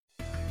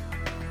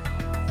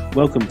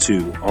Welcome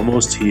to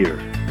Almost Here,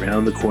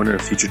 Round the Corner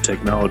Future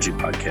Technology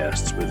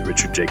Podcasts with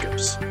Richard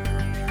Jacobs.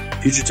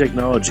 Future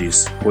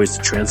technologies poised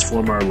to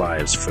transform our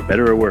lives for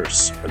better or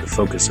worse are the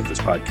focus of this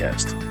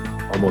podcast.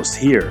 Almost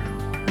here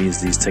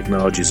means these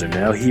technologies are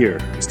now here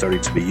and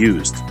starting to be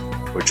used,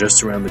 or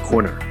just around the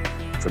corner,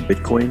 from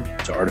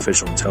Bitcoin to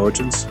artificial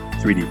intelligence,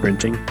 3D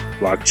printing,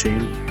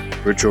 blockchain,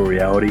 virtual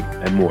reality,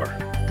 and more.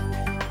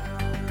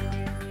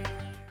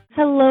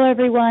 Hello,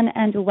 everyone,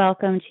 and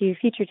welcome to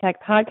Future Tech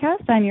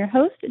Podcast. I'm your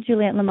host,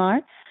 Juliette Lamar,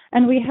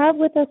 and we have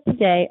with us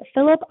today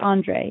Philip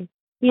Andre.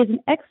 He is an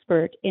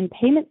expert in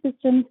payment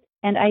systems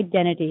and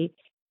identity,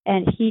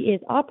 and he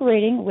is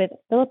operating with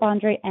Philip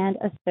Andre and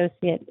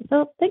Associates.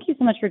 Philip, thank you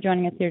so much for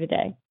joining us here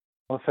today.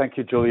 Well, thank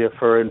you, Julia,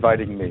 for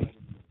inviting me.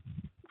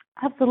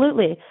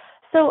 Absolutely.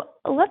 So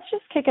let's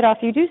just kick it off.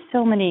 You do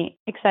so many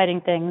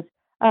exciting things.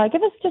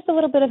 Give us just a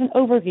little bit of an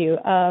overview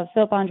of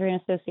Philip Andre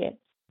and Associates.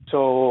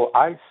 So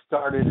I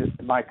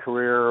started my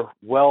career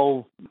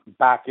well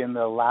back in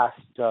the last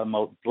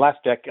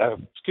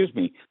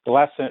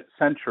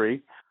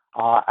century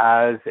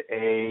as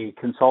a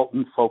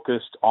consultant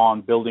focused on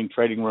building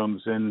trading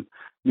rooms in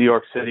New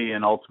York City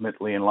and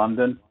ultimately in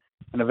London,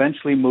 and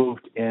eventually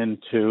moved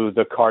into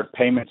the card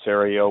payments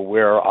area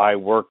where I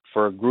worked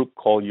for a group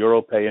called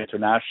Europay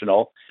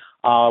International,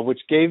 which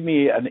gave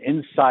me an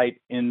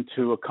insight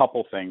into a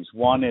couple things.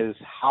 One is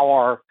how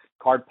our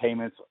card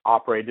payments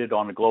operated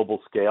on a global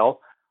scale.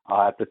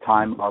 At the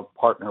time, our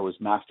partner was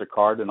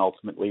MasterCard, and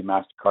ultimately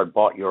MasterCard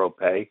bought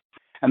Europay.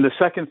 And the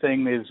second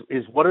thing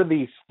is what are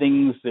these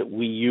things that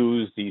we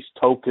use, these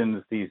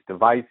tokens, these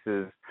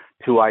devices,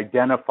 to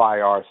identify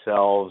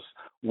ourselves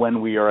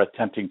when we are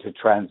attempting to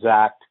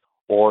transact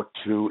or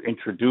to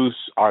introduce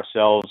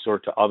ourselves or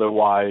to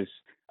otherwise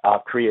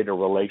create a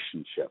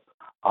relationship.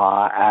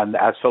 And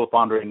as Philip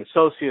Andre and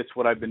Associates,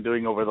 what I've been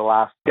doing over the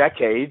last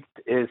decade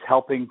is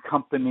helping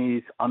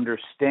companies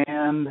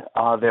understand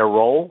their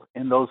role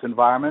in those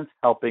environments,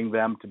 helping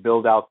them to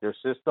build out their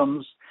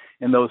systems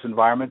in those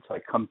environments. I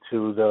come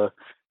to the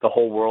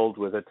whole world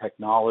with a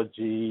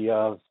technology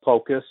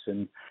focus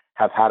and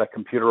have had a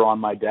computer on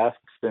my desk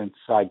since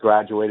I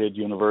graduated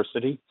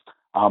university,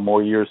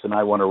 more years than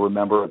I want to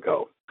remember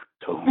ago.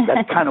 So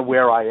that's kind of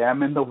where I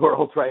am in the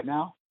world right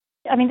now.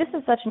 I mean, this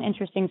is such an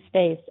interesting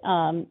space,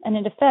 and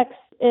it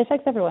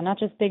affects everyone, not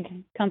just big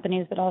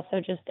companies, but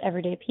also just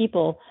everyday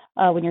people.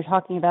 When you're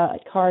talking about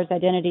cards,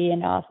 identity,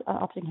 and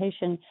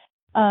authentication,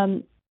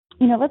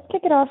 let's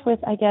kick it off with,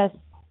 I guess,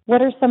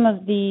 what are some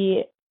of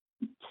the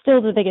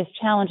biggest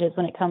challenges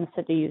when it comes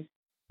to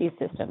these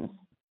systems?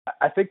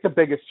 I think the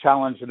biggest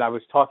challenge, and I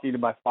was talking to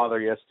my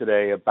father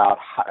yesterday about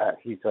how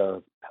he's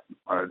a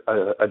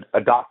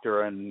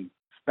doctor and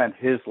spent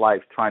his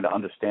life trying to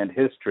understand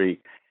history.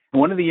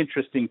 One of the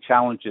interesting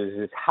challenges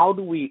is how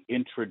do we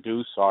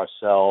introduce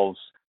ourselves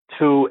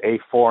to a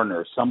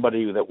foreigner,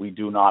 somebody that we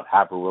do not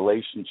have a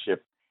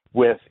relationship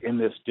with in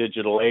this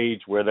digital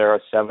age where there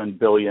are 7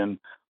 billion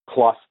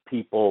plus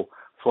people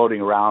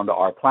floating around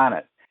our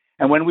planet.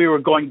 And when we were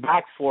going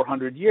back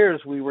 400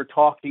 years, we were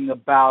talking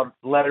about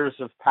letters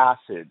of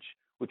passage,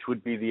 which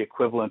would be the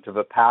equivalent of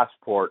a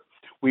passport.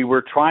 We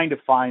were trying to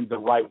find the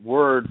right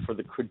word for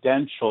the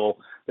credential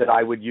that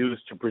I would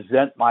use to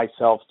present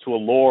myself to a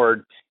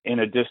lord in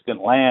a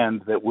distant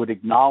land that would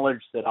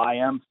acknowledge that I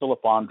am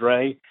Philip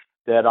Andre,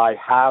 that I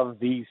have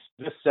this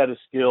set of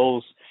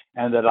skills,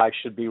 and that I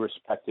should be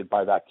respected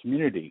by that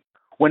community.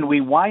 When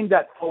we wind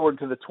that forward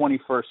to the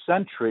 21st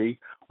century,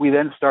 we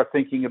then start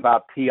thinking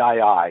about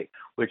PII,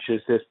 which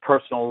is this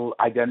personal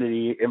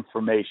identity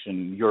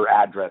information, your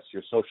address,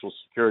 your social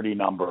security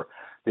number,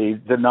 the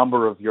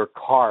number of your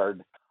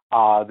card,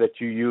 that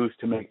you use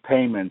to make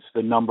payments,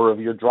 the number of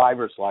your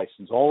driver's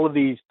license, all of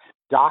these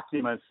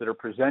documents that are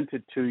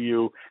presented to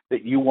you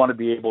that you want to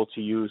be able to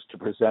use to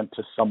present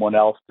to someone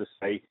else to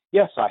say,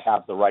 yes, I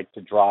have the right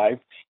to drive.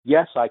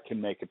 Yes, I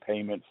can make a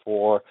payment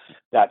for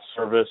that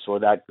service or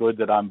that good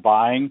that I'm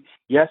buying.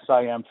 Yes,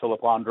 I am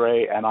Philip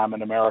Andre and I'm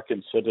an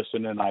American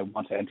citizen and I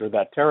want to enter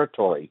that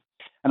territory.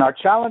 And our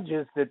challenge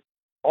is that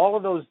all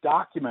of those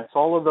documents,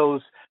 all of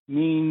those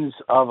means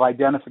of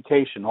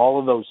identification, all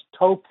of those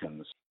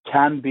tokens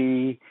can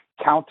be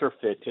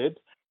counterfeited,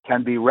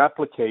 can be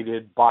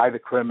replicated by the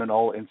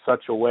criminal in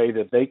such a way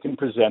that they can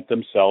present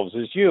themselves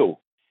as you.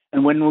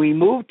 And when we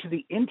move to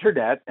the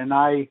internet, and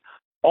I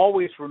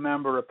always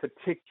remember a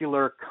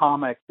particular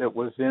comic that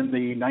was in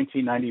the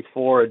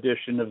 1994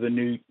 edition of the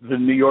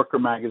New Yorker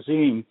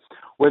magazine,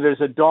 where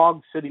there's a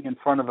dog sitting in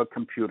front of a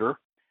computer,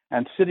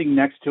 and sitting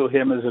next to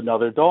him is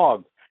another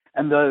dog.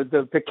 And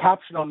the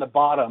caption on the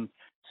bottom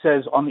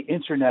says, on the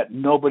internet,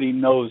 nobody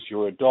knows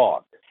you're a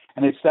dog.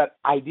 And it's that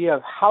idea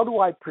of how do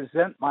I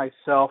present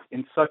myself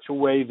in such a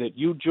way that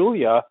you,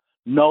 Julia,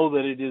 know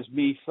that it is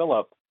me,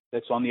 Philip,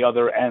 that's on the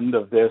other end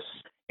of this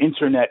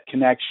internet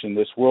connection,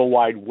 this World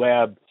Wide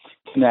Web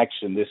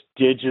connection, this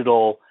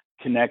digital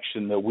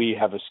connection that we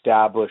have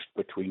established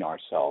between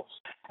ourselves.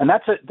 And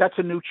that's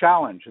a new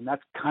challenge. And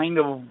that's kind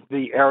of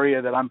the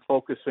area that I'm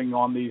focusing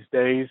on these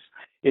days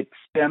It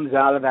stems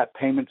out of that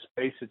payment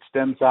space. It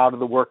stems out of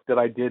the work that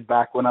I did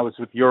back when I was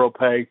with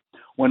Europay,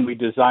 when we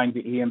designed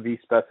the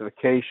EMV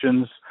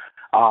specifications,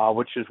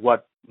 which is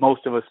what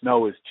most of us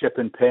know as chip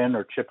and PIN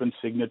or chip and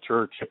signature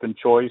or chip and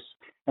choice,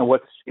 and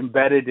what's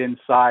embedded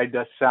inside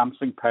a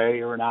Samsung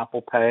Pay or an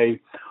Apple Pay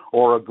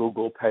or a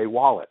Google Pay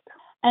wallet.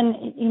 And,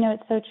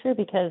 it's so true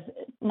because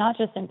not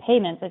just in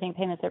payments, I think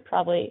payments are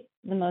probably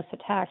the most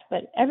attacked,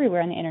 but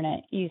everywhere on the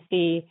internet you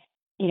see,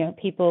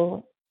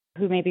 people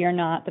who maybe are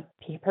not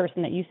the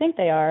person that you think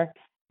they are,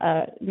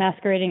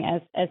 masquerading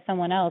as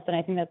someone else. And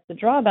I think that's the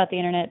draw about the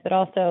internet, but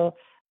also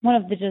one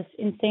of the just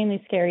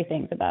insanely scary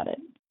things about it.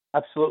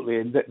 Absolutely.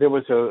 And there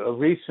was a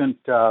recent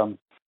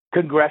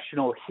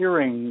congressional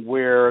hearing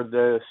where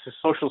the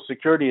Social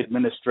Security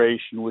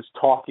Administration was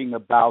talking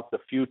about the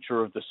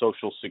future of the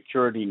Social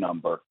Security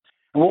number.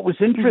 And what was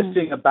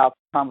interesting about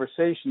the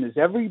conversation is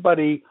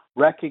everybody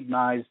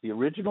recognized the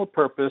original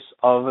purpose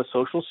of a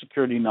Social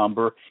Security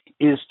number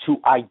is to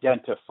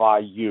identify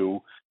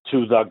you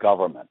to the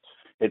government.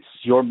 It's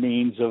your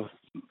means of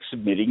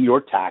submitting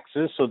your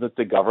taxes so that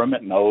the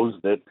government knows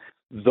that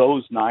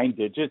those 9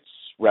 digits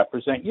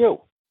represent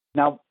you.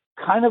 Now,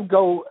 kind of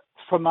go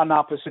from an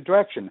opposite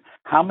direction.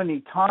 How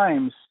many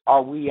times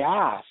are we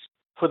asked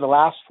for the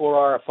last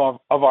 4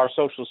 of our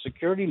Social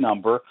Security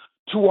number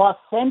to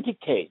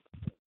authenticate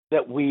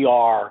that we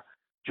are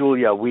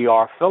Julia, we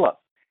are Philip?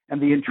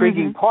 And the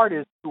intriguing part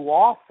is too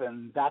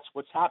often that's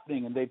what's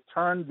happening, and they've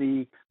turned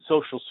the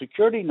Social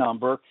Security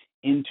number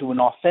into an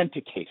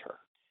authenticator.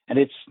 And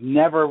its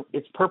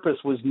purpose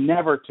was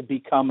never to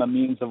become a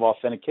means of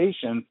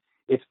authentication.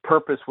 Its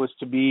purpose was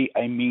to be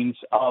a means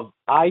of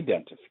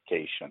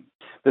identification.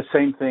 The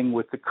same thing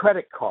with the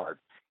credit card.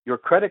 Your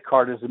credit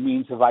card is a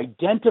means of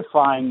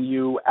identifying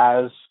you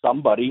as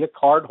somebody, a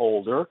card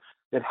holder,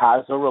 that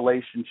has a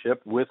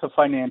relationship with a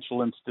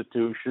financial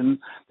institution,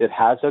 that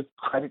has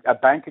a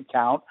bank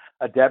account,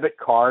 a debit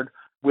card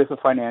with a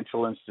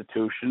financial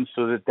institution,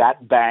 so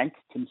that bank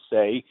can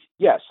say,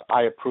 yes,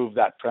 I approve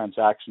that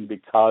transaction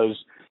because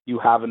you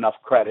have enough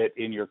credit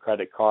in your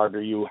credit card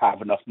or you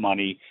have enough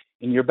money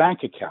in your bank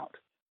account.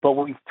 But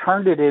we've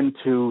turned it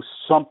into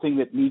something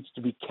that needs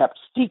to be kept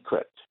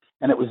secret,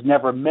 and it was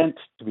never meant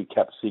to be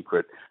kept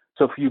secret.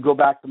 So if you go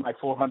back to my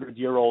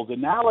 400-year-old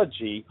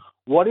analogy,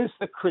 what is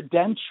the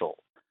credential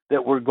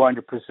that we're going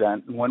to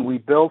present? And when we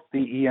built the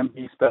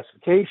EMV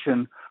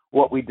specification,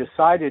 what we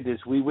decided is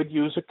we would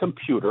use a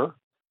computer,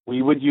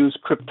 we would use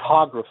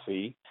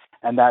cryptography,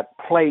 and that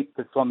plate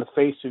that's on the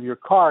face of your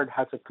card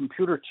has a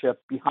computer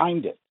chip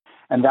behind it.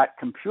 And that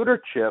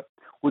computer chip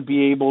would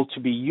be able to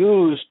be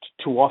used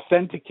to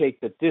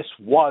authenticate that this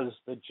was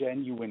the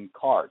genuine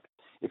card.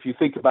 If you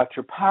think about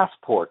your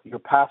passport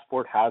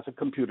has a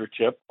computer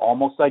chip,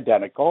 almost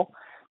identical,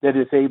 that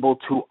is able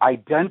to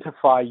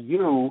identify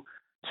you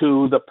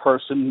to the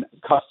person,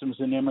 Customs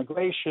and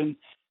Immigration.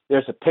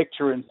 There's a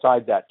picture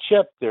inside that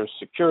chip. There's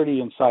security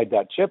inside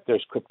that chip.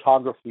 There's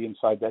cryptography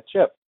inside that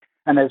chip.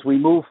 And as we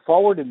move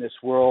forward in this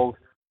world,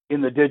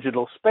 in the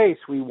digital space,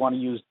 we want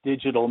to use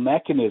digital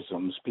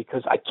mechanisms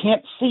because I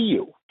can't see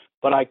you,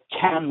 but I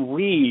can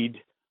read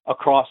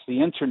across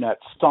the internet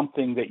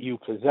something that you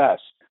possess,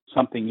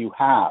 something you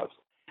have.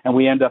 And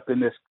we end up in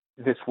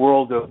this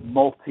world of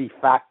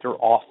multi-factor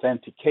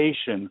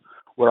authentication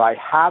where I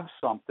have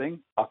something,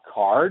 a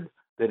card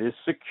that is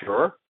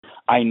secure.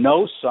 I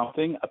know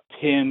something, a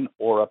PIN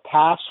or a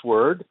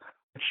password,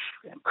 which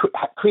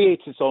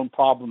creates its own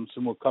problems,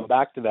 and we'll come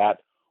back to that.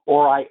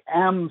 Or I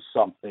am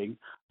something.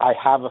 I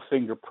have a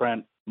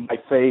fingerprint. My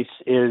face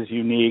is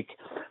unique.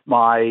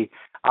 My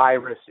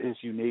iris is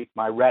unique.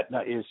 My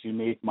retina is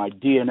unique. My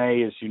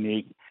DNA is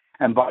unique.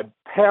 And by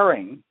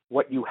pairing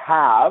what you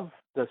have,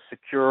 the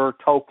secure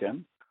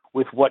token,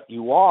 with what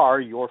you are,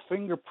 your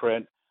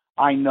fingerprint,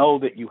 I know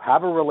that you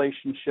have a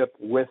relationship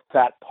with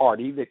that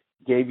party that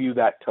gave you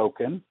that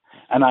token,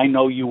 and I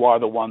know you are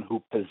the one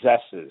who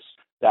possesses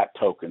that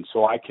token.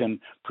 So I can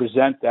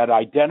present that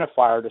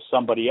identifier to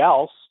somebody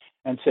else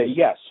and say,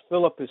 yes,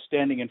 Philip is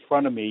standing in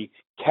front of me.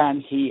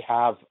 Can he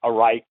have a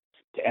right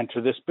to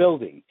enter this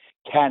building?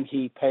 Can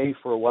he pay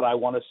for what I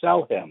want to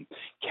sell him?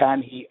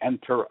 Can he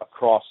enter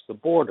across the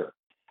border?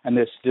 And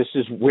this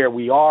is where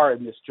we are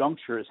in this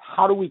juncture, is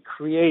how do we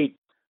create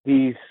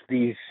these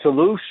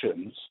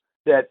solutions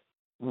that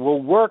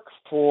will work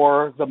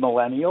for the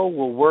millennial,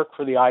 will work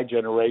for the I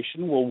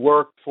generation, will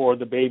work for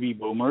the baby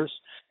boomers,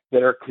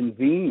 that are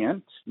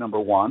convenient, number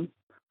one,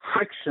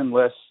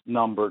 frictionless,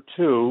 number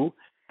two.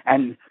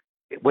 And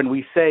when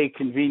we say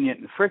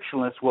convenient and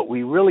frictionless, what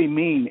we really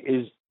mean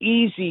is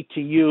easy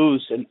to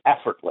use and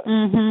effortless.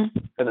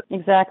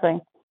 Exactly.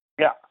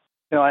 Yeah.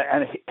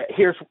 And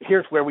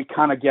here's where we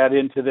kind of get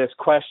into this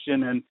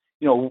question. And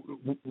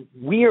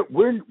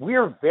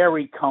we're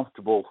very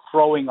comfortable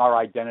throwing our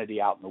identity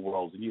out in the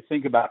world. And you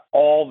think about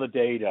all the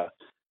data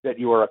that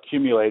you are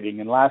accumulating.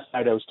 And last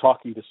night I was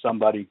talking to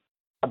somebody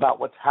about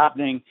what's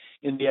happening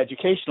in the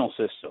educational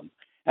system.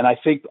 And I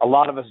think a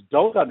lot of us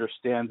don't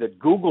understand that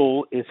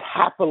Google is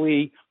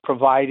happily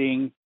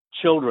providing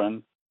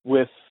children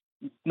with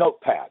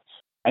notepads.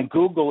 And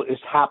Google is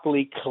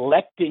happily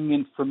collecting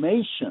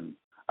information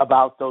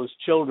about those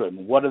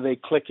children. What are they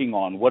clicking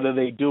on? What are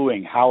they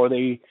doing? How are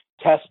they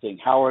testing?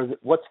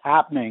 What's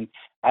happening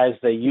as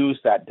they use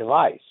that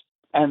device?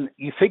 And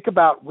you think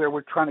about where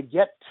we're trying to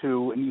get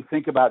to, and you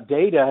think about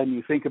data, and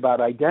you think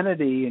about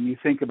identity, and you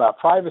think about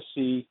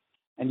privacy,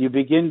 and you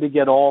begin to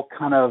get all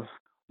kind of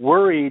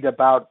worried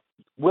about,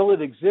 will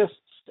it exist?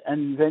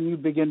 And then you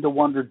begin to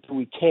wonder, do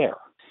we care?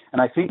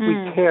 And I think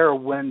we care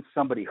when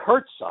somebody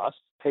hurts us,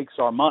 takes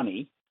our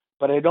money,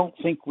 but I don't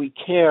think we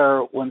care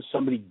when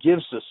somebody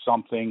gives us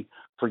something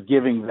for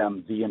giving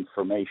them the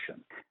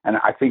information. And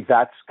I think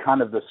that's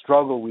kind of the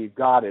struggle we've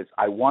got is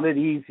I want it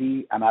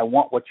easy and I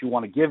want what you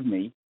want to give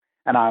me.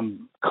 And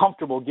I'm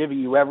comfortable giving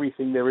you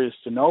everything there is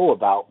to know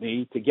about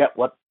me to get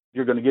what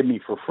you're going to give me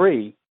for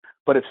free.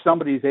 But if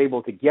somebody's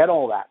able to get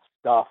all that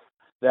stuff,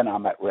 then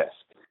I'm at risk.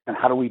 And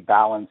how do we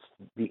balance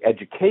the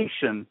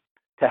education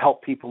to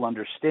help people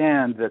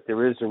understand that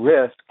there is a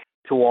risk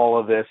to all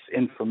of this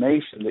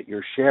information that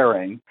you're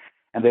sharing,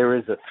 and there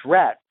is a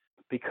threat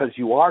because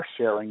you are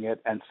sharing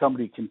it and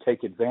somebody can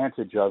take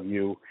advantage of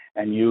you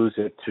and use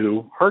it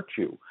to hurt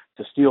you,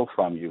 to steal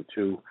from you,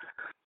 to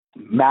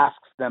mask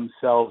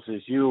themselves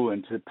as you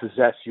and to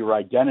possess your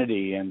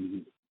identity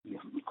and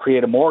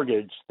create a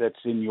mortgage that's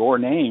in your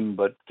name,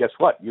 but guess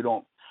what? You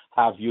don't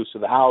have use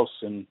of the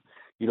house and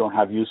you don't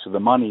have use of the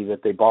money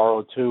that they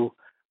borrowed to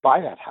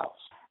buy that house.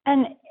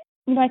 And,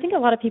 I think a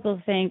lot of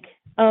people think,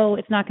 oh,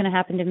 it's not going to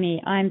happen to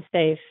me. I'm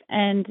safe.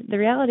 And the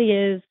reality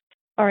is,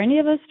 are any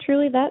of us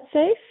truly that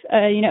safe?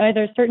 Are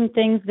there certain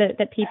things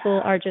that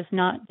people are just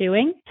not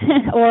doing?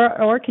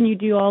 or can you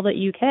do all that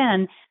you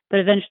can, but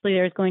eventually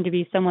there's going to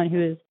be someone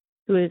who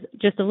is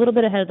just a little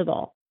bit ahead of the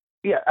ball?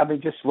 Yeah,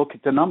 just look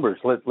at the numbers.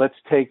 Let's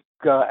take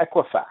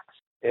Equifax.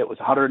 It was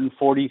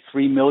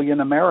 143 million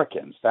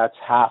Americans. That's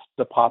half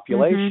the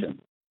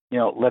population.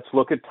 Mm-hmm. Let's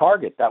look at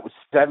Target. That was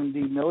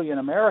 70 million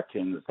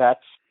Americans. I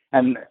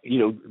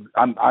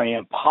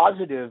am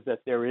positive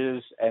that there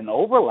is an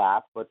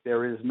overlap, but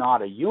there is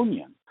not a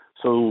union.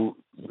 So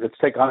let's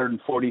take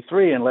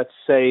 143 and let's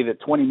say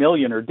that 20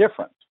 million are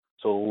different.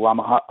 So I'm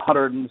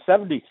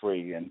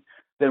 173. And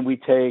then we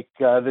take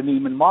the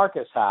Neiman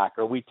Marcus hack,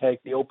 or we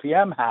take the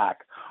OPM hack,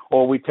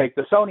 or we take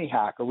the Sony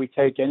hack, or we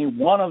take any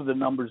one of the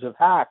numbers of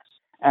hacks.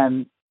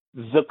 And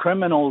the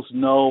criminals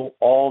know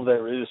all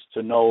there is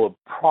to know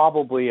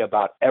probably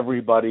about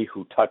everybody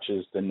who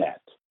touches the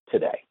net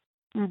today.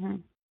 Mm-hmm.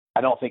 I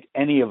don't think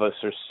any of us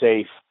are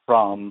safe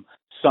from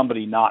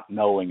somebody not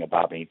knowing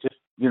about me. Just,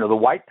 the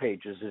white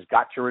pages has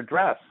got your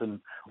address,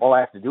 and all I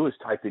have to do is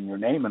type in your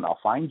name and I'll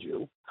find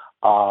you.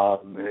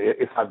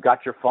 If I've got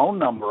your phone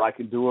number, I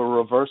can do a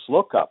reverse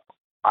lookup.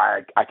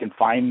 I can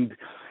find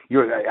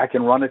I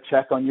can run a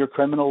check on your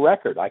criminal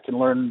record. I can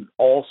learn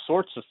all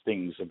sorts of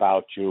things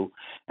about you.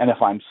 And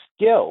if I'm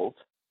skilled,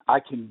 I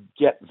can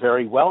get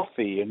very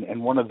wealthy.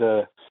 And one of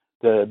the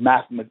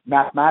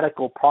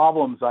mathematical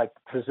problems I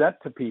present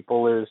to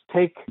people is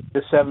take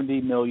the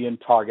 70 million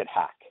Target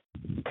hack.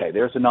 Okay,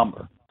 there's a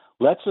number.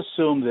 Let's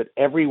assume that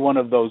every one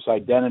of those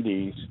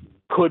identities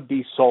could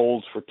be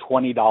sold for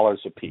 $20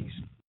 a piece.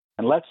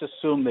 And let's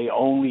assume they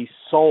only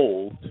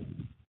sold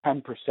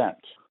 10%.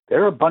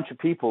 There are a bunch of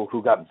people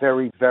who got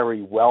very,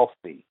 very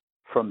wealthy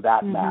from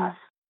that math.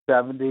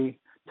 70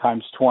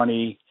 times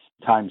 20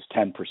 times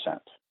 10%.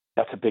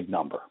 That's a big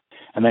number.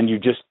 And then you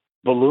just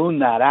balloon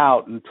that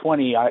out, and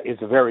 20 is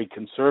a very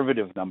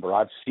conservative number.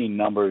 I've seen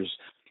numbers,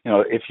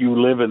 if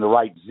you live in the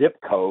right zip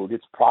code,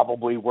 it's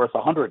probably worth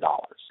 $100.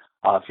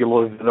 If you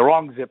live in the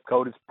wrong zip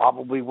code, it's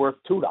probably worth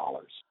 $2.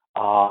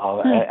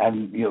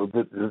 And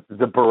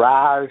the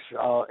barrage,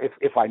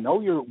 if I know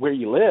where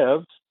you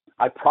live,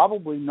 I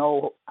probably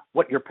know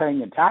what you're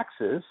paying in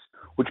taxes,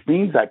 which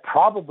means I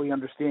probably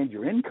understand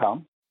your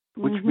income,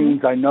 which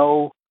means I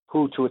know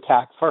who to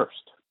attack first.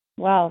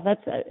 Wow,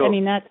 that's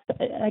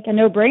like a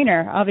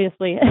no-brainer,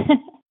 obviously.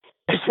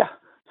 Yeah.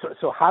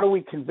 So how do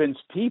we convince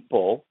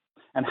people,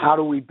 and how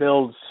do we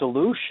build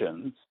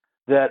solutions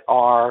that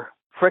are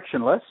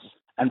frictionless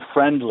and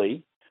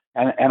friendly?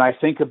 And I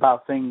think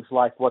about things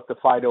like what the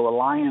FIDO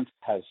Alliance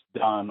has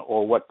done,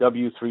 or what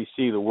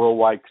W3C, the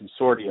Worldwide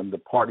Consortium, the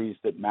parties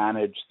that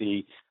manage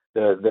the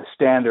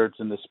standards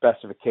and the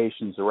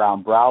specifications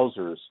around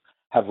browsers,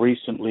 have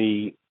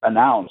recently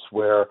announced,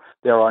 where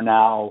there are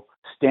now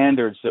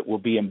standards that will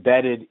be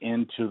embedded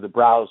into the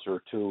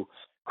browser, to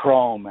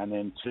Chrome and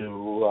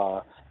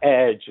into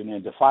Edge and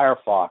into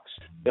Firefox,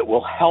 that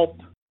will help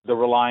the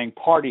relying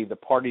party, the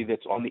party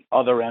that's on the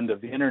other end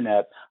of the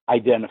internet,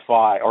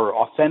 identify or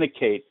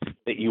authenticate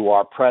that you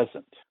are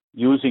present,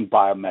 using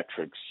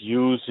biometrics,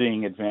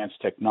 using advanced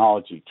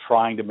technology,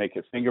 trying to make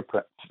it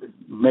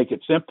make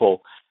it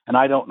simple. And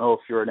I don't know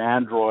if you're an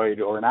Android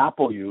or an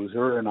Apple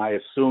user, and I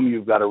assume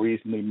you've got a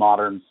reasonably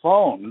modern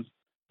phone,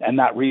 and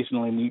that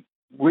reasonably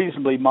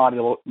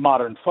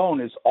modern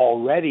phone is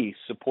already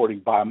supporting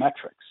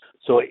biometrics.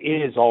 So it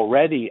is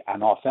already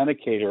an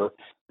authenticator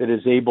that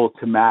is able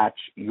to match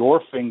your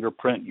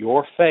fingerprint,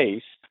 your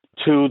face,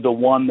 to the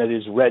one that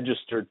is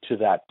registered to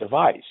that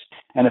device.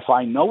 And if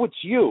I know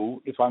it's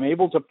you, if I'm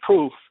able to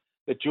prove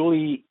that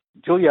Julia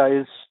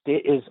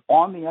is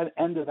on the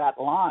end of that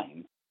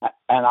line,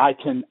 and I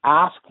can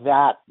ask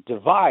that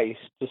device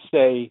to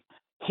say,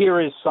 here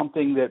is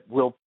something that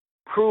will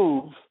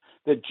prove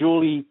that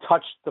Julie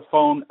touched the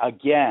phone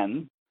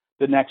again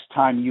the next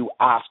time you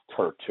asked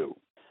her to.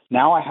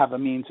 Now I have a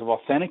means of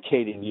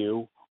authenticating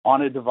you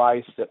on a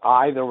device that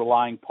I, the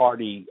relying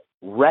party,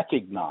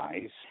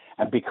 recognize.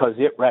 And because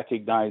it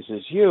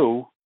recognizes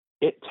you,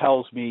 it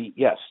tells me,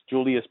 yes,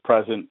 Julie is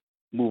present,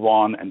 move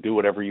on and do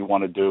whatever you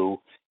want to do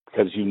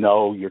because you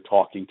know you're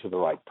talking to the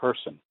right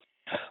person.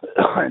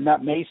 And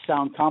that may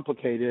sound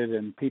complicated,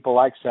 and people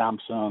like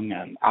Samsung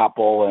and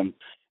Apple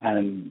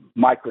and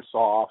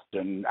Microsoft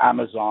and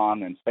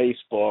Amazon and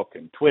Facebook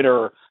and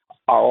Twitter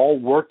are all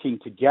working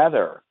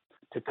together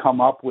to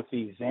come up with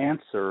these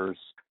answers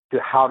to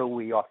how do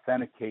we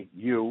authenticate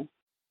you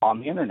on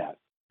the internet.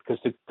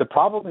 Because the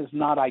problem is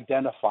not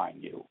identifying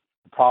you.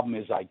 The problem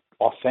is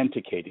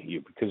authenticating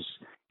you, because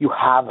you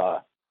have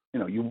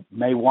you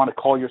may want to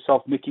call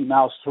yourself Mickey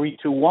Mouse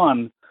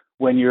 321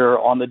 when you're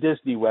on the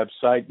Disney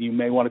website. You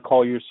may want to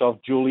call yourself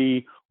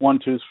Julie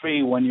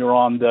 123 when you're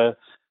on the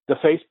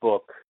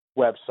Facebook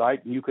website.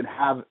 You can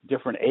have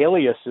different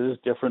aliases,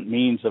 different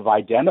means of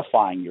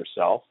identifying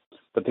yourself.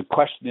 But the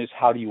question is,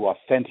 how do you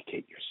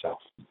authenticate yourself?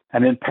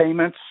 And in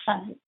payments,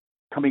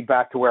 coming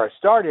back to where I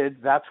started,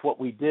 that's what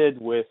we did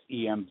with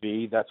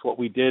EMV. That's what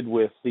we did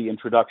with the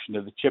introduction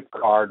of the chip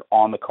card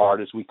on the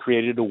card, is we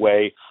created a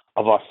way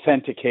of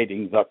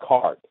authenticating the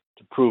card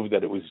to prove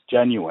that it was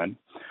genuine.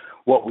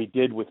 What we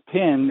did with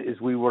PIN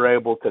is we were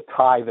able to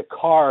tie the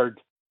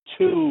card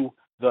to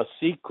the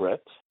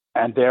secret,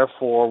 and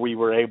therefore we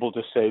were able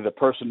to say the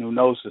person who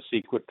knows the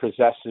secret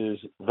possesses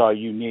the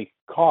unique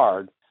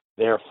card.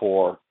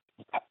 Therefore,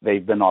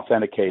 they've been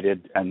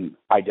authenticated and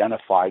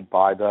identified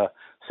by the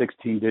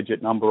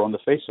 16-digit number on the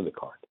face of the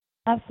card.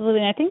 Absolutely.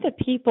 And I think that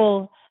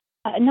people,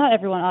 not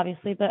everyone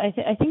obviously, but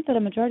I think that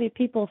a majority of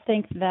people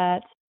think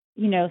that,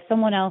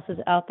 someone else is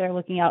out there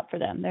looking out for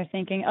them. They're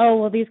thinking, oh,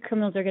 well, these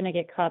criminals are going to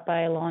get caught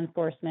by law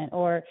enforcement,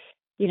 or,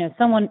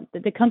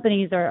 the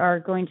companies are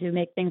going to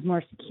make things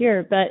more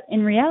secure. But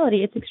in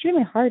reality, it's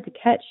extremely hard to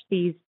catch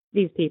these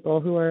people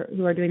who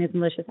are doing these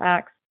malicious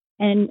acts.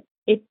 And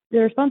the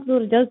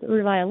responsibility does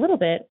rely a little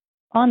bit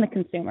on the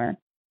consumer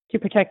to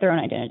protect their own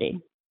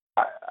identity.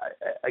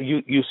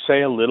 You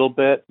say a little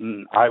bit,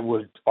 and I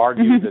would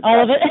argue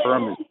that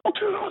term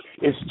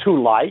is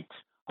too light,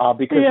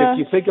 because if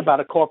you think about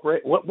a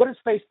corporate, what does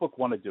Facebook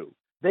want to do?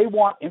 They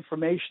want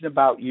information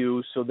about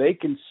you so they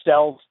can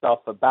sell stuff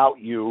about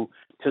you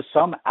to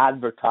some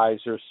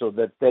advertiser so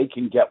that they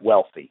can get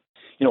wealthy.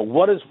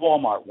 What does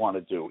Walmart want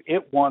to do?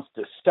 It wants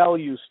to sell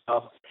you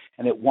stuff,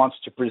 and it wants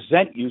to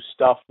present you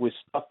stuff with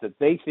stuff that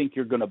they think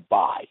you're going to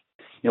buy.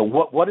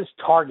 What does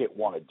Target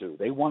want to do?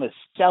 They want to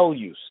sell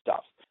you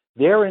stuff.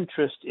 Their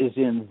interest is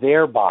in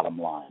their bottom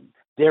line.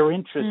 Their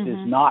interest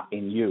is not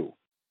in you.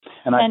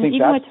 And I think even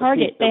that's with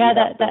Target, they had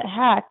that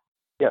hack.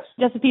 Yes.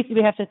 That's the piece that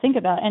we have to think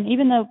about. And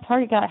even though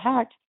Target got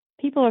hacked,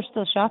 people are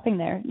still shopping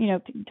there.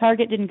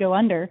 Target didn't go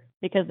under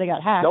because they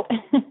got hacked.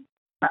 Nope.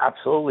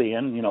 Absolutely.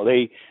 And,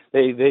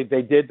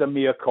 they did the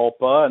mea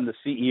culpa, and the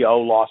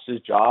CEO lost his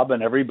job,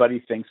 and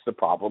everybody thinks the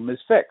problem is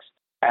fixed.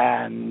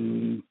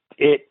 And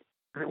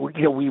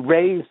we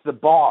raised the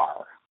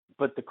bar,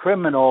 but the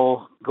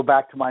criminal, go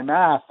back to my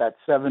math, that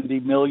 70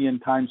 million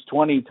times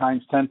 20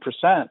 times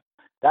 10%,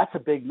 that's a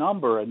big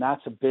number, and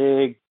that's a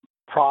big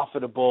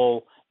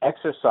profitable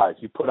exercise.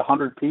 You put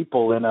 100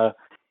 people in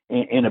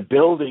a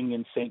building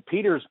in St.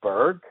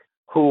 Petersburg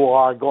who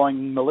are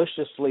going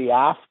maliciously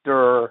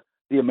after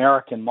the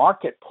American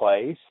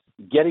marketplace,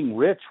 getting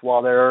rich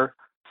while they're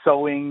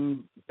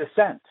sowing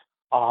dissent.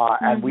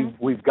 And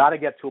we've got to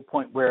get to a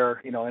point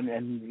where,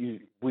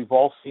 we've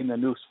all seen the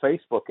new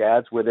Facebook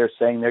ads where they're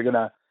saying they're going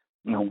to,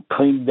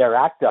 clean their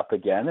act up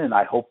again, and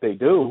I hope they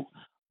do.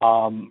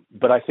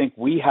 But I think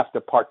we have to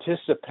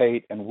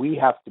participate, and we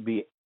have to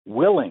be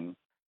willing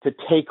to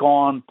take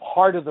on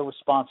part of the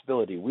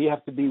responsibility. We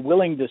have to be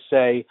willing to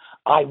say,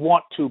 I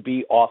want to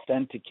be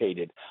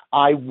authenticated.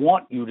 I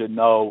want you to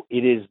know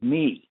it is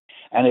me.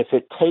 And if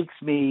it takes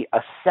me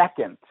a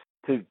second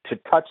to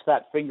touch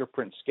that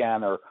fingerprint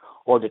scanner,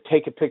 or to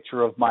take a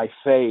picture of my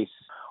face,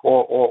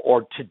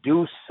 or to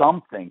do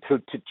something,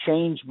 to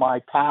change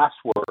my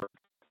password,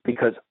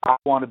 because I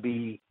want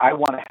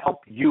to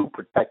help you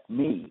protect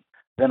me,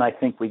 then I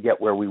think we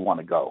get where we want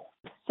to go.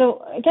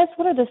 So I guess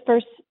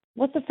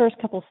what's the first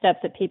couple steps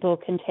that people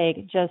can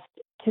take just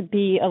to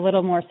be a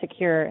little more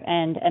secure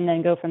and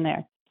then go from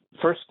there?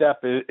 First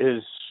step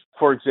is,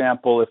 for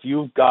example, if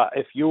you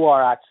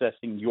are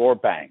accessing your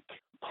bank,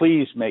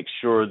 please make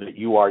sure that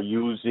you are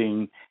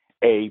using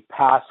a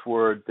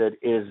password that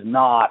is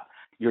not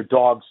your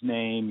dog's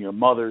name, your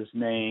mother's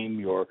name,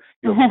 your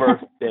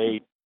birth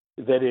date,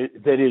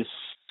 that is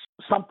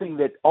something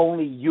that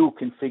only you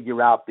can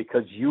figure out,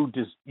 because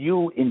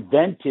you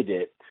invented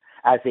it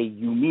as a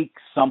unique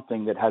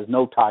something that has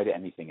no tie to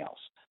anything else.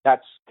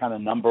 That's kind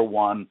of number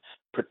one.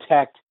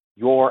 Protect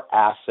your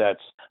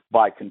assets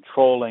by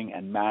controlling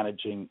and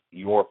managing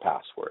your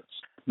passwords.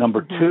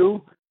 Number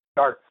two,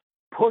 start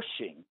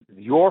pushing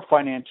your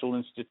financial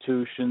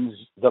institutions,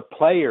 the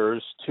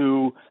players,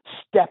 to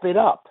step it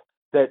up,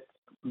 that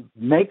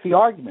make the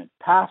argument.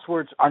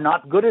 Passwords are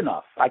not good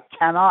enough. I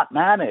cannot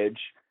manage,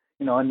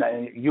 and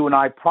you and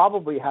I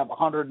probably have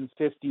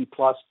 150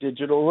 plus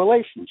digital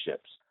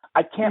relationships.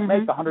 I can't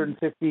make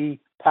 150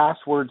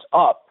 passwords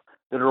up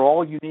that are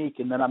all unique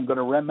and that I'm going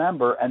to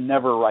remember and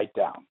never write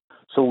down.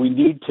 So we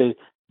need to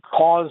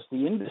cause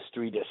the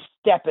industry to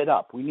step it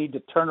up. We need to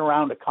turn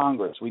around to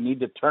Congress. We need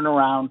to turn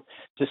around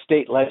to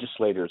state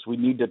legislators. We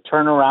need to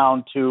turn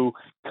around to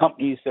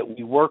companies that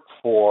we work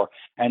for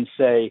and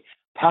say,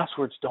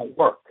 passwords don't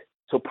work.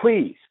 So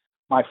please,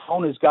 my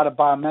phone has got a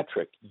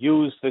biometric.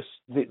 Use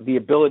the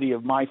ability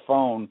of my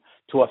phone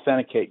to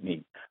authenticate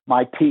me.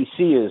 My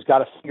PC has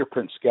got a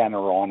fingerprint scanner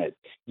on it.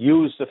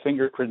 Use the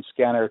fingerprint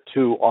scanner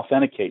to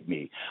authenticate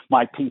me.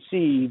 My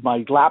PC,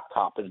 my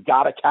laptop has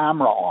got a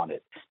camera on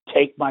it.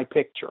 Take my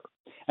picture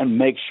and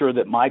make sure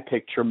that my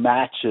picture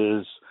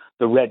matches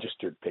the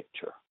registered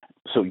picture.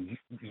 So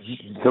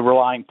the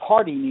relying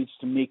party needs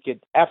to make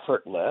it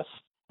effortless,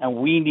 and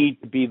we need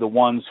to be the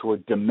ones who are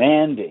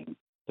demanding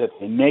that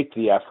they make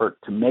the effort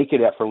to make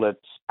it effortless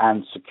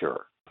and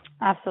secure.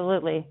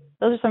 Absolutely.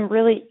 Those are some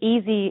really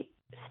easy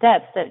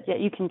steps that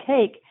you can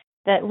take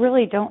that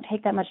really don't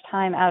take that much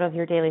time out of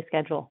your daily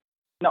schedule.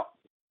 No.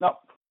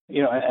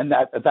 And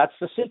that's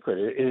the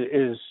secret.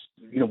 It's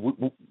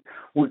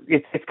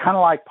kind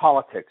of like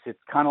politics.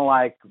 It's kind of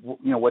like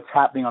what's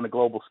happening on a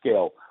global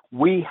scale.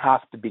 We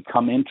have to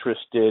become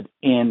interested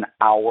in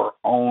our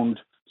own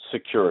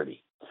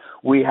security.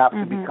 We have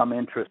to become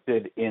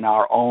interested in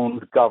our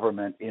own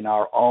government, in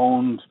our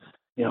own,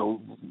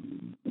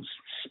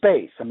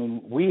 space. I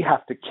mean, we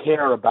have to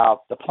care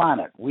about the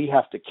planet. We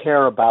have to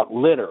care about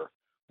litter.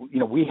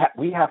 We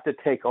have to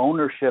take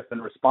ownership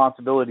and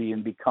responsibility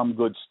and become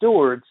good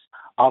stewards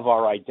of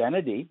our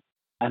identity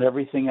and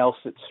everything else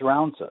that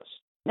surrounds us.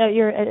 No,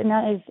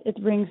 it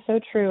rings so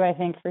true, I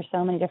think, for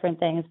so many different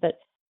things. But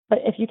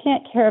if you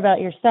can't care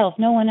about yourself,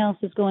 no one else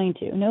is going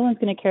to. No one's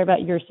going to care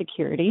about your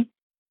security.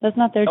 That's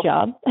not their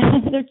job.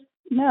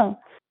 No.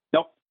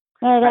 Nope.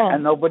 Not at all.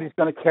 And nobody's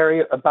going to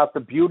care about the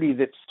beauty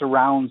that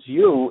surrounds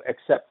you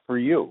except for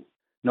you.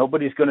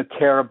 Nobody's going to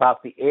care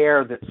about the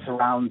air that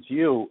surrounds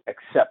you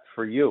except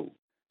for you.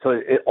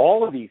 So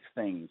all of these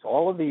things,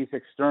 all of these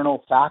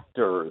external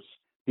factors,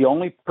 the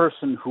only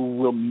person who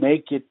will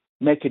make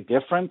a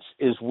difference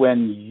is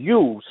when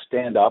you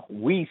stand up,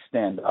 we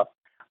stand up,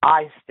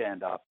 I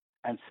stand up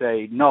and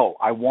say, no,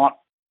 I want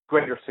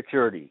greater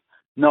security.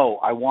 No,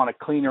 I want a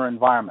cleaner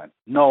environment.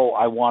 No,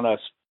 I want a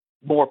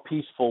more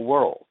peaceful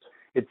world.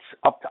 It's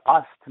up to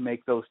us to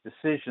make those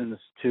decisions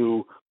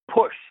to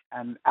push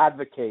and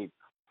advocate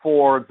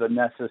for the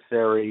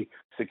necessary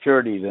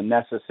security, the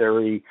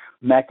necessary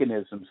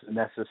mechanisms, the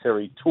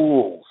necessary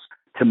tools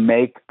to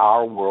make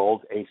our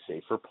world a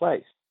safer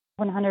place.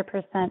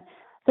 100%.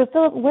 So,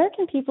 Philip, where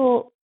can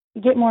people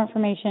get more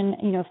information,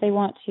 if they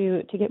want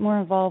to get more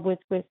involved with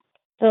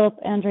Philip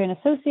Andre and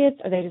Associates,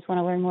 or they just want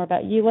to learn more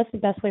about you? What's the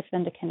best way for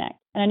them to connect?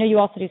 And I know you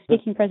also do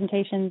speaking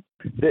presentations.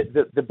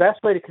 The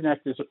best way to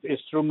connect is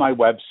through my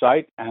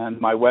website, and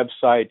my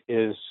website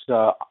is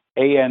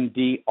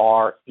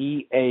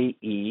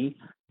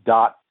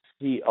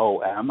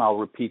andreae.com. I'll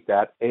repeat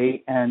that,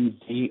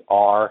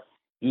 andreae.com.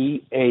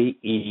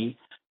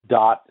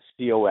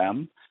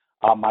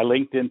 My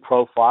LinkedIn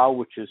profile,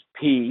 which is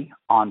P.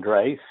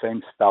 Andre,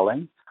 same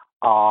spelling.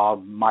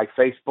 My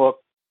Facebook,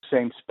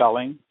 same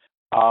spelling.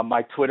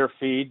 My Twitter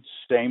feed,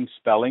 same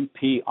spelling,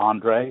 P.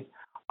 Andre,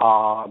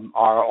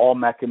 are all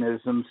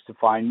mechanisms to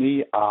find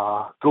me.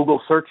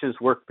 Google searches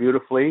work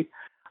beautifully.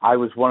 I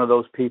was one of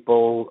those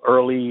people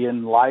early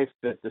in life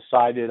that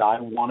decided I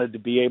wanted to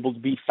be able to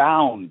be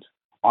found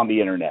on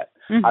the internet.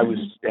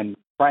 And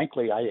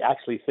frankly, I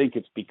actually think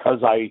it's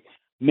because I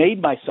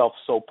made myself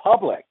so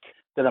public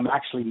that I'm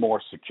actually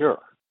more secure.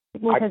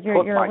 Because you're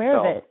aware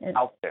of it.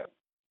 Out there.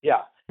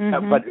 Yeah.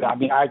 But I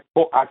mean, I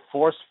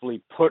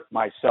forcefully put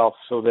myself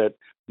so that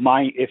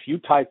if you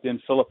typed in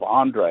Philip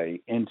Andre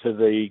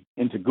into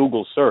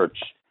Google search,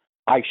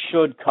 I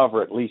should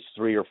cover at least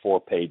 3 or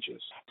 4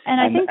 pages. And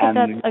I think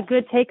that's a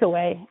good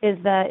takeaway, is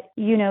that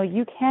you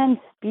can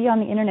be on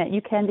the internet,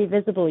 you can be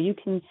visible, you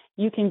can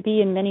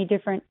be in many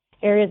different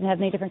areas and have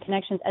many different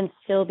connections and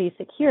still be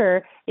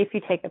secure if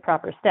you take the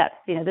proper steps.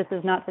 This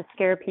is not to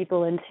scare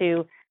people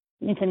into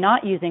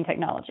not using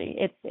technology.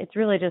 It's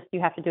really just you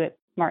have to do it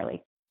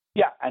smartly.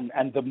 Yeah,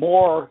 and the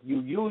more you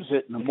use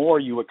it and the more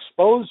you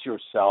expose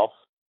yourself,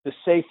 the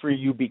safer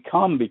you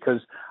become, because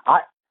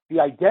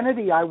the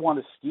identity I want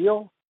to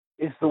steal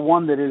is the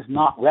one that is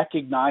not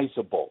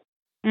recognizable.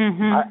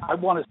 I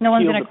want to steal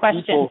the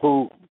people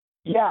who,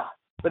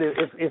 but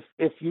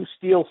if you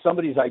steal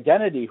somebody's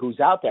identity who's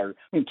out there,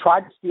 I mean,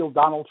 try to steal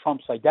Donald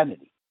Trump's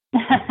identity.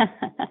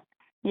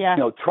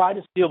 Try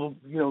to steal,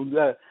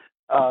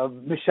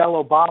 Michelle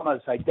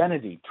Obama's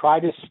identity.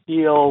 Try to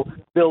steal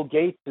Bill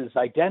Gates'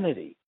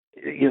 identity.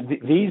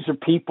 these are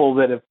people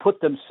that have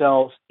put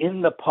themselves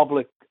in the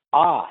public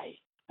eye,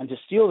 and to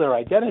steal their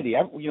identity,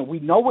 we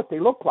know what they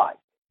look like.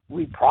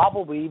 We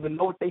probably even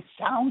know what they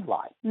sound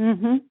like.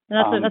 Mm-hmm.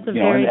 That's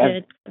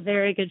a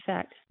very good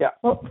fact. Yeah.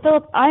 Well,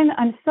 Philip,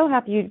 I'm so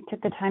happy you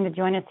took the time to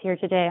join us here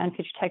today on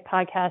Future Tech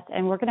Podcast,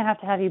 and we're going to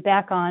have you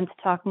back on to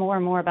talk more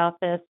and more about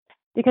this,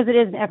 because it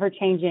is an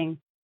ever-changing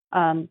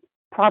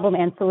problem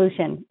and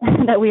solution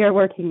that we are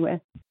working with.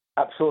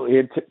 Absolutely.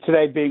 And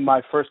today being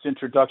my first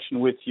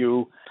introduction with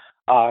you,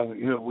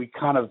 we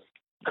kind of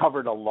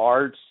covered a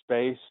large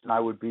space, and I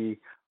would be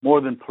more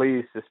than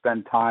pleased to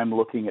spend time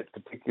looking at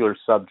particular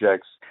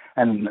subjects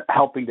and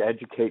helping to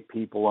educate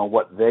people on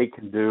what they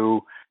can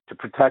do to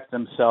protect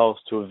themselves,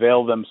 to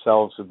avail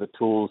themselves of the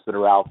tools that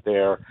are out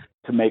there,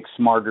 to make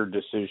smarter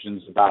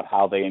decisions about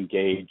how they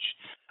engage,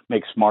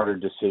 make smarter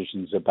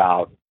decisions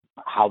about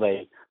how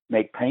they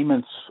make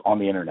payments on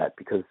the internet,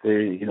 because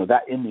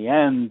that in the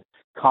end,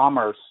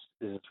 commerce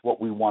is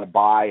what we want to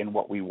buy and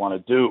what we want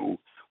to do,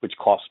 which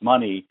costs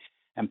money,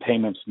 and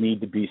payments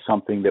need to be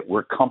something that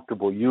we're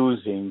comfortable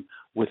using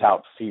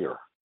without fear.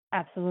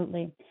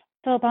 Absolutely.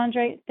 Philip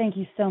Andre, thank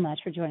you so much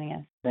for joining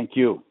us. Thank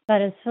you.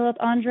 That is Philip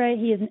Andre.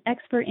 He is an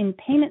expert in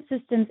payment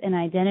systems and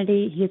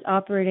identity. He is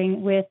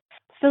operating with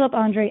Philip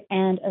Andre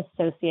and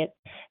Associates.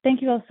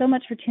 Thank you all so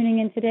much for tuning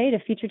in today to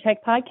Future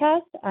Tech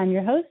Podcast. I'm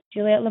your host,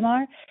 Juliette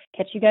Lamar.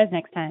 Catch you guys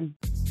next time.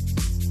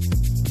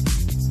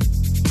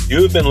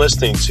 You have been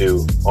listening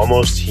to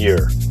Almost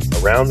Here,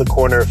 Around the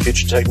Corner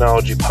Future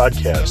Technology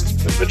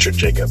Podcast with Richard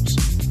Jacobs.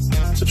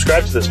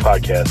 Subscribe to this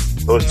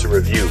podcast, post a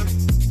review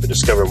to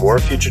discover more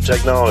future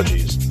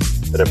technologies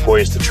that are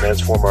poised to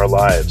transform our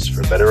lives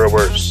for better or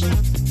worse,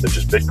 such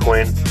as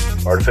Bitcoin,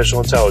 artificial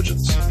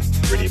intelligence,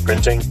 3D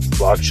printing,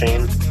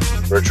 blockchain,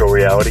 virtual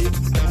reality,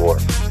 and more.